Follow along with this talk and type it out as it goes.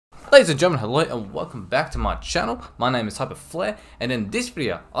Ladies and gentlemen, hello and welcome back to my channel. My name is Hyperflare, and in this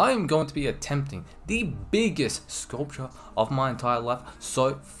video I am going to be attempting the biggest sculpture of my entire life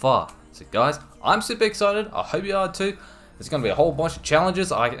so far. So guys, I'm super excited. I hope you are too. There's going to be a whole bunch of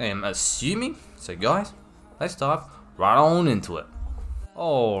challenges, I am assuming. So guys, let's dive right on into it.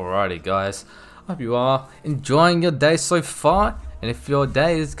 Alrighty guys, I hope you are enjoying your day so far, and if your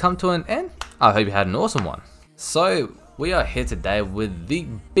day has come to an end, I hope you had an awesome one. So we are here today with the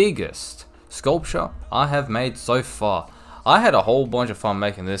biggest sculpture I have made so far. I had a whole bunch of fun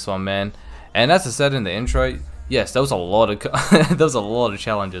making this one, man. And as I said in the intro, yes, there was a lot of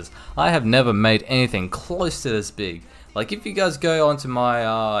challenges. I have never made anything close to this big. Like if you guys go onto my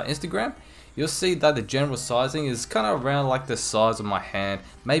Instagram, you'll see that the general sizing is kind of around like the size of my hand,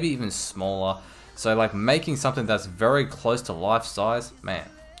 maybe even smaller. So like making something that's very close to life size, man,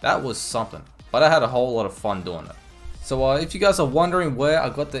 that was something. But I had a whole lot of fun doing it. So if you guys are wondering where I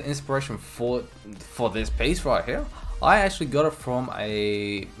got the inspiration for this piece right here, I actually got it from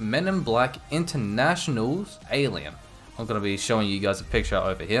a MIB International's alien. I'm going to be showing you guys a picture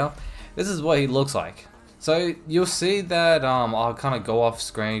over here. This is what he looks like. So you'll see that I'll kind of go off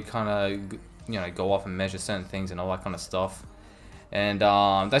screen, kind of go off and measure certain things and all that kind of stuff. And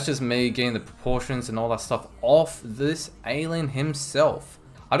that's just me getting the proportions and all that stuff off this alien himself.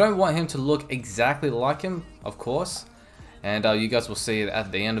 I don't want him to look exactly like him, of course. And you guys will see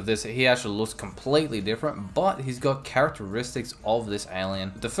at the end of this, he actually looks completely different, but he's got characteristics of this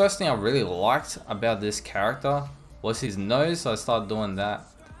alien. The first thing I really liked about this character was his nose, so I started doing that.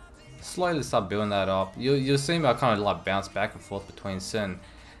 Slowly start building that up. You'll see me, I kind of like bounce back and forth between certain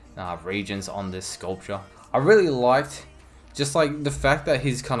regions on this sculpture. I really liked just like the fact that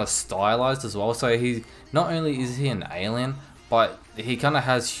he's kind of stylized as well. So he not only is he an alien, but he kind of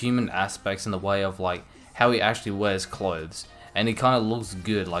has human aspects in the way of like how he actually wears clothes, and he kind of looks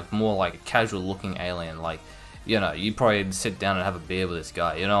good, like more like a casual looking alien. Like, you know, you probably sit down and have a beer with this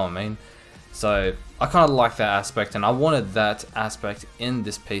guy, you know what I mean? So I kind of like that aspect, and I wanted that aspect in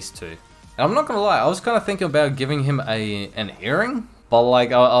this piece too. And I'm not gonna lie, I was kind of thinking about giving him an earring, but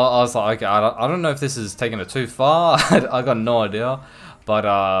like I was like, I don't know if this is taking it too far. I got no idea, but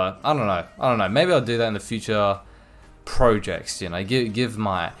I don't know, maybe I'll do that in the future projects, you know, give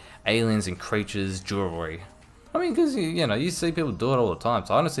my aliens and creatures jewelry. I mean, because you know, you see people do it all the time,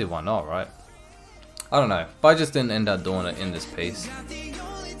 so I don't see why not, right? I don't know, but I just didn't end up doing it in this piece.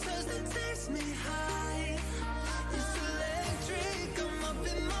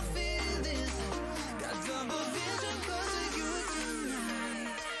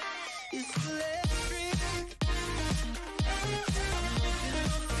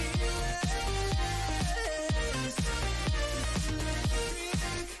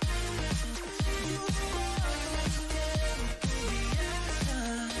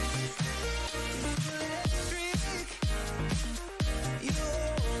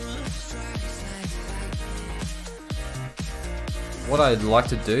 What I'd like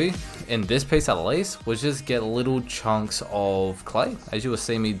to do in this piece at least was just get little chunks of clay, as you will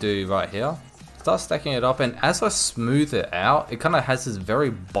see me do right here. Start stacking it up, and as I smooth it out, it kind of has this very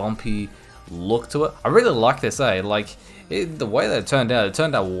bumpy look to it. I really like this, like the way that it turned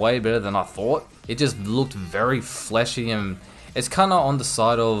out way better than I thought. It just looked very fleshy, and it's kind of on the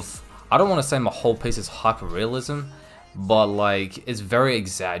side of, I don't want to say my whole piece is hyper realism, but like it's very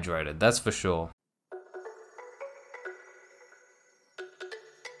exaggerated, that's for sure.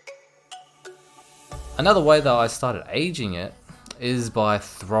 Another way that I started aging it is by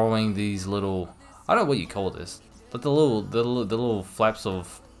throwing these little, I don't know what you call this, but the little flaps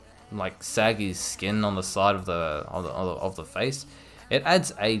of like saggy skin on the side of the face. It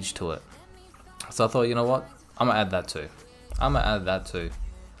adds age to it. So I thought, you know what, I'm gonna add that too.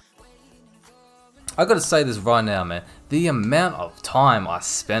 I gotta say this right now, man. The amount of time I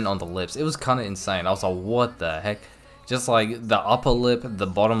spent on the lips, it was kind of insane. I was like, what the heck? Just like the upper lip, the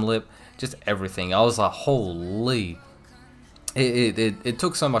bottom lip, just everything. I was like, holy. It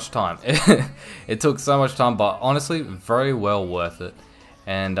took so much time. It took so much time, but honestly, very well worth it.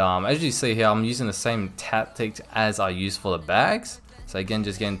 And as you see here, I'm using the same tactics as I used for the bags. So again,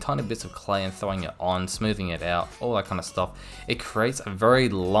 just getting tiny bits of clay and throwing it on, smoothing it out, all that kind of stuff. It creates a very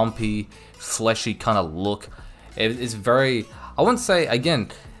lumpy, fleshy kind of look. It's very, I wouldn't say, again,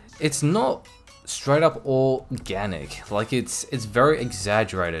 it's not straight up organic. Like it's very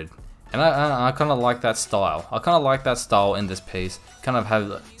exaggerated. And I kind of like that style. I kind of like that style in this piece. Kind of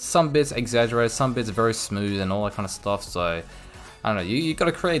have some bits exaggerated, some bits very smooth and all that kind of stuff. So I don't know, you got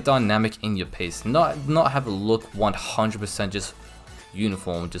to create dynamic in your piece. Not have it look 100% just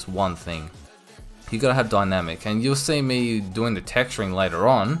uniform, just one thing. You got to have dynamic. And you'll see me doing the texturing later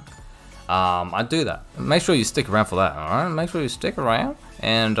on. I do that. Make sure you stick around for that, alright? Make sure you stick around,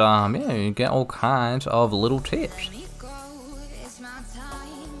 and yeah, you get all kinds of little tips.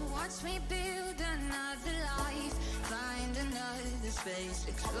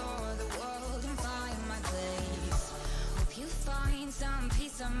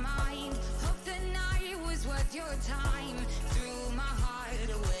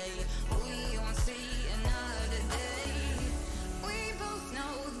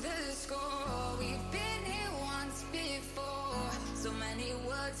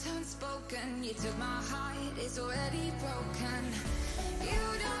 Unspoken, you took my heart, it's already broken. You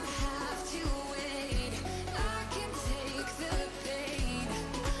don't have to wait, I can take the pain.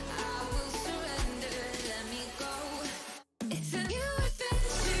 I will surrender, let me go. It's a new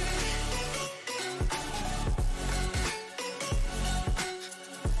adventure.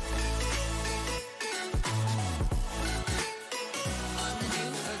 On the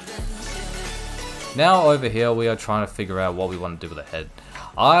new adventure. Now over here we are trying to figure out what we want to do with the head.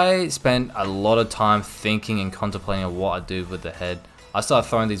 I spent a lot of time thinking and contemplating on what I do with the head. I started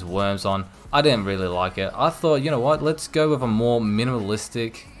throwing these worms on. I didn't really like it. I thought, you know what, let's go with a more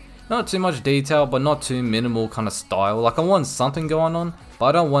minimalistic, not too much detail, but not too minimal kind of style. Like, I want something going on, but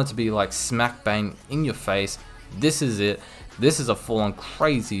I don't want it to be like smack bang in your face. This is it. This is a full on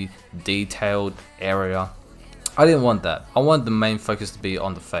crazy detailed area. I didn't want that. I wanted the main focus to be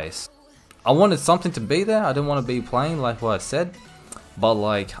on the face. I wanted something to be there. I didn't want to be plain like what I said. But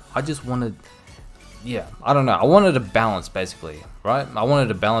like, I just wanted, yeah, I don't know. I wanted a balance basically, right? I wanted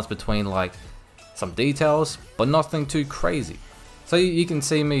a balance between like some details, but nothing too crazy. So you can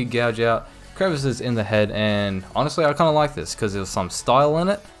see me gouge out crevices in the head, and honestly, I kind of like this because there was some style in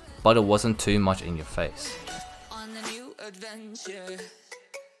it, but it wasn't too much in your face. On the new adventure.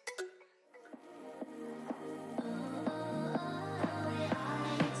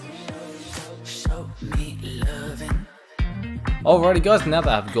 Show me loving. Alrighty guys, now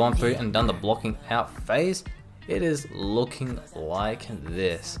that I've gone through and done the blocking out phase, it is looking like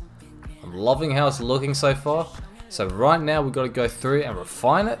this. I'm loving how it's looking so far. So right now we've got to go through and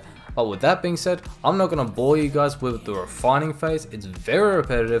refine it. But with that being said, I'm not going to bore you guys with the refining phase. It's very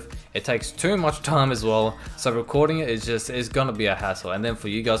repetitive. It takes too much time as well. So recording it is just, it's going to be a hassle. And then for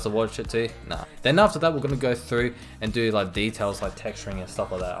you guys to watch it too, nah. Then after that, we're going to go through and do like details like texturing and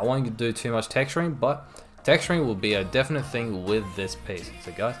stuff like that. I won't do too much texturing, but texturing will be a definite thing with this piece.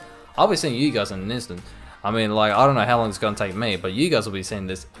 So guys, I'll be seeing you guys in an instant. I mean, like, I don't know how long it's going to take me, but you guys will be seeing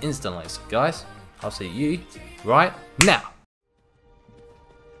this instantly. So guys, I'll see you right now.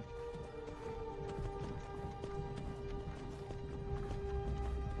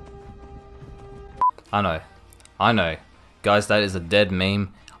 I know. Guys, that is a dead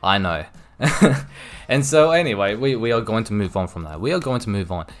meme. I know. And so anyway, we are going to move on from that. We are going to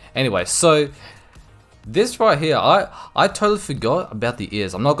move on. Anyway, so this right here, I totally forgot about the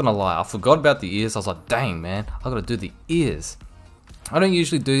ears. I'm not gonna lie, I forgot about the ears. I was like, dang man, I gotta do the ears. I don't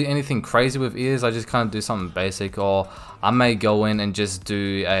usually do anything crazy with ears. I just kind of do something basic, or I may go in and just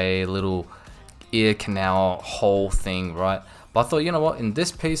do a little ear canal hole thing, right? But I thought, you know what, in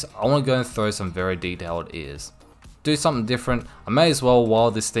this piece, I want to go and throw some very detailed ears. Do something different. I may as well,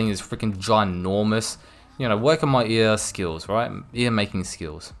 while this thing is freaking ginormous, you know, work on my ear skills, right? Ear making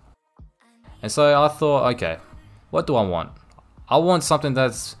skills. And so I thought, okay, what do I want? I want something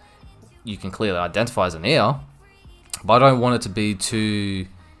that's, you can clearly identify as an ear, but I don't want it to be too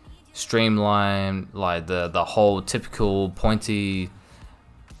streamlined, like the whole typical pointy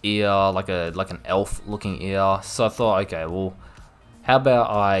ear, like an elf looking ear. So I thought, okay, well, how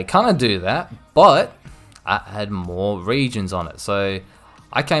about I kind of do that, but I add more regions on it. So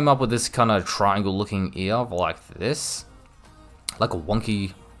I came up with this kind of triangle looking ear like this, like a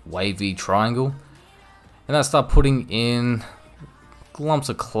wonky wavy triangle, and I start putting in lumps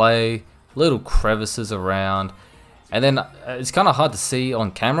of clay, little crevices around, and then it's kind of hard to see on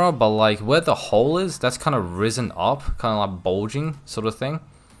camera, but like where the hole is, that's kind of risen up, kind of like bulging sort of thing.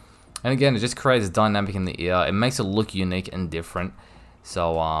 And again, it just creates a dynamic in the ear. It makes it look unique and different.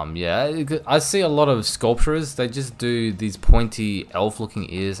 So yeah, I see a lot of sculptures, they just do these pointy elf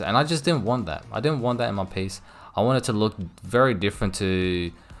looking ears, and I just didn't want that. I didn't want that in my piece. I want it to look very different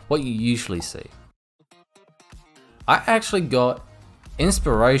to what you usually see. I actually got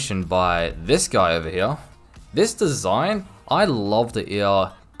inspiration by this guy over here. This design, I love the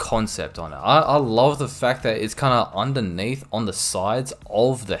ear concept on it. I love the fact that it's kind of underneath on the sides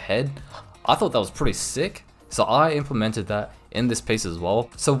of the head. I thought that was pretty sick, so I implemented that in this piece as well.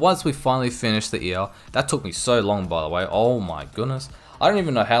 So once we finally finished the ear, that took me so long, by the way, oh my goodness. I don't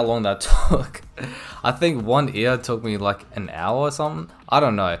even know how long that took. I think one ear took me like an hour or something. I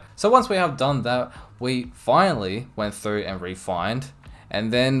don't know. So once we have done that, we finally went through and refined,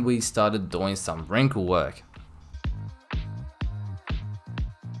 and then we started doing some wrinkle work.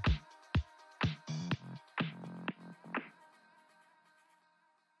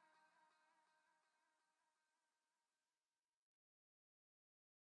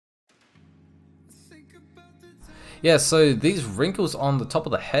 Yeah, so these wrinkles on the top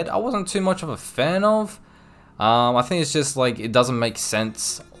of the head, I wasn't too much of a fan of. I think it's just like, it doesn't make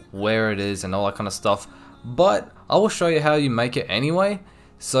sense where it is and all that kind of stuff. But I will show you how you make it anyway.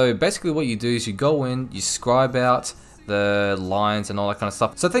 So basically what you do is you go in, you scribe out the lines and all that kind of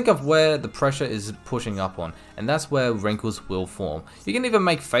stuff. So think of where the pressure is pushing up on, and that's where wrinkles will form. You can even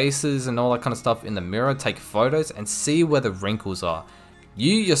make faces and all that kind of stuff in the mirror, take photos and see where the wrinkles are.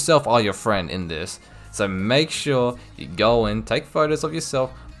 You yourself are your friend in this. So make sure you go in, take photos of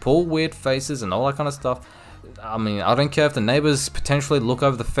yourself, pull weird faces and all that kind of stuff. I mean, I don't care if the neighbors potentially look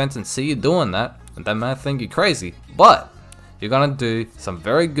over the fence and see you doing that, and they might think you're crazy. But you're gonna do some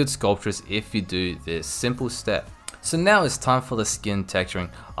very good sculptures if you do this simple step. So now it's time for the skin texturing.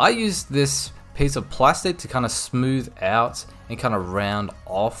 I use this piece of plastic to kind of smooth out and kind of round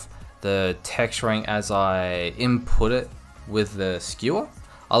off the texturing as I input it with the skewer.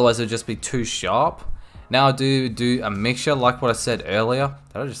 Otherwise it'll just be too sharp. Now I do a mixture like what I said earlier.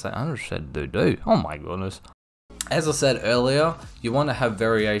 Did I just say? I just said do. Oh my goodness. As I said earlier, you want to have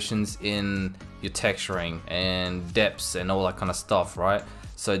variations in your texturing and depths and all that kind of stuff, right?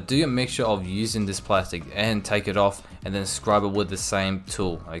 So do a mixture of using this plastic and take it off and then scrub it with the same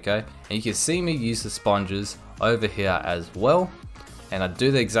tool, okay? And you can see me use the sponges over here as well. And I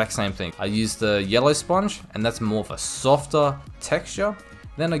do the exact same thing. I use the yellow sponge, and that's more of a softer texture.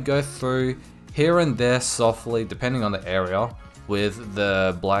 Then I go through here and there softly, depending on the area, with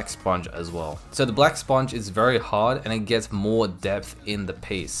the black sponge as well. So the black sponge is very hard and it gets more depth in the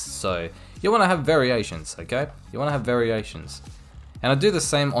piece. So you want to have variations, okay? You want to have variations. And I do the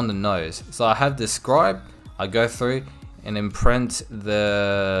same on the nose. So I have this scribe, I go through and imprint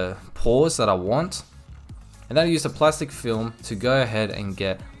the pores that I want. And then I use a plastic film to go ahead and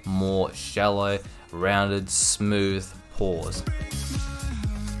get more shallow, rounded, smooth pores.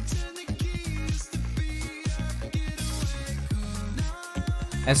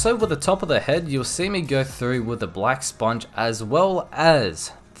 And so with the top of the head, you'll see me go through with the black sponge as well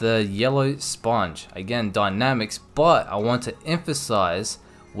as the yellow sponge. Again, dynamics, but I want to emphasize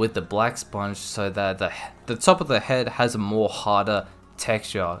with the black sponge so that the top of the head has a more harder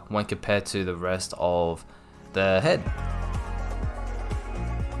texture when compared to the rest of the head.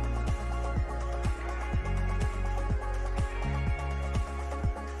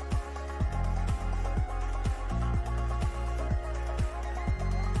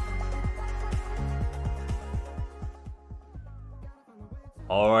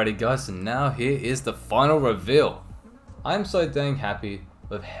 Alrighty guys, so now here is the final reveal. I'm so dang happy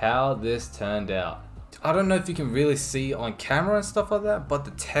with how this turned out. I don't know if you can really see on camera and stuff like that, but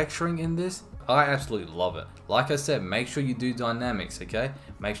the texturing in this, I absolutely love it. Like I said, make sure you do dynamics, okay?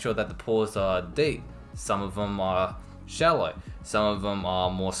 Make sure that the pores are deep. Some of them are shallow. Some of them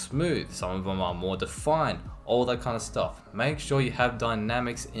are more smooth. Some of them are more defined. All that kind of stuff. Make sure you have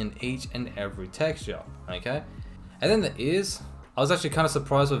dynamics in each and every texture, okay? And then the ears. I was actually kind of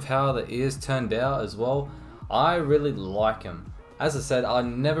surprised with how the ears turned out as well. I really like them. As I said, I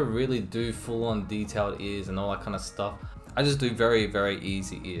never really do full-on detailed ears and all that kind of stuff. I just do very, very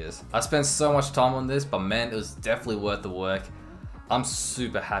easy ears. I spent so much time on this, but man, it was definitely worth the work. I'm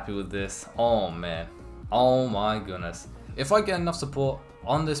super happy with this. Oh man. Oh my goodness. If I get enough support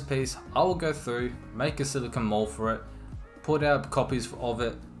on this piece, I will go through, make a silicone mold for it, put out copies of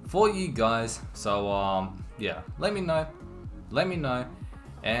it for you guys. So yeah, let me know. Let me know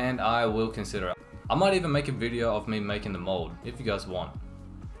and I will consider it. I might even make a video of me making the mold if you guys want.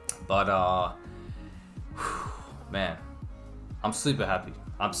 But man, I'm super happy.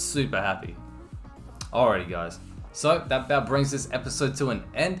 I'm super happy. Alrighty guys, so that about brings this episode to an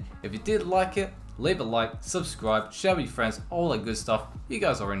end. If you did like it, leave a like, subscribe, share with your friends, all that good stuff. You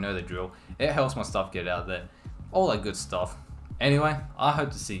guys already know the drill. It helps my stuff get out there. All that good stuff. Anyway, I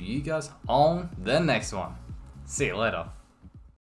hope to see you guys on the next one. See you later.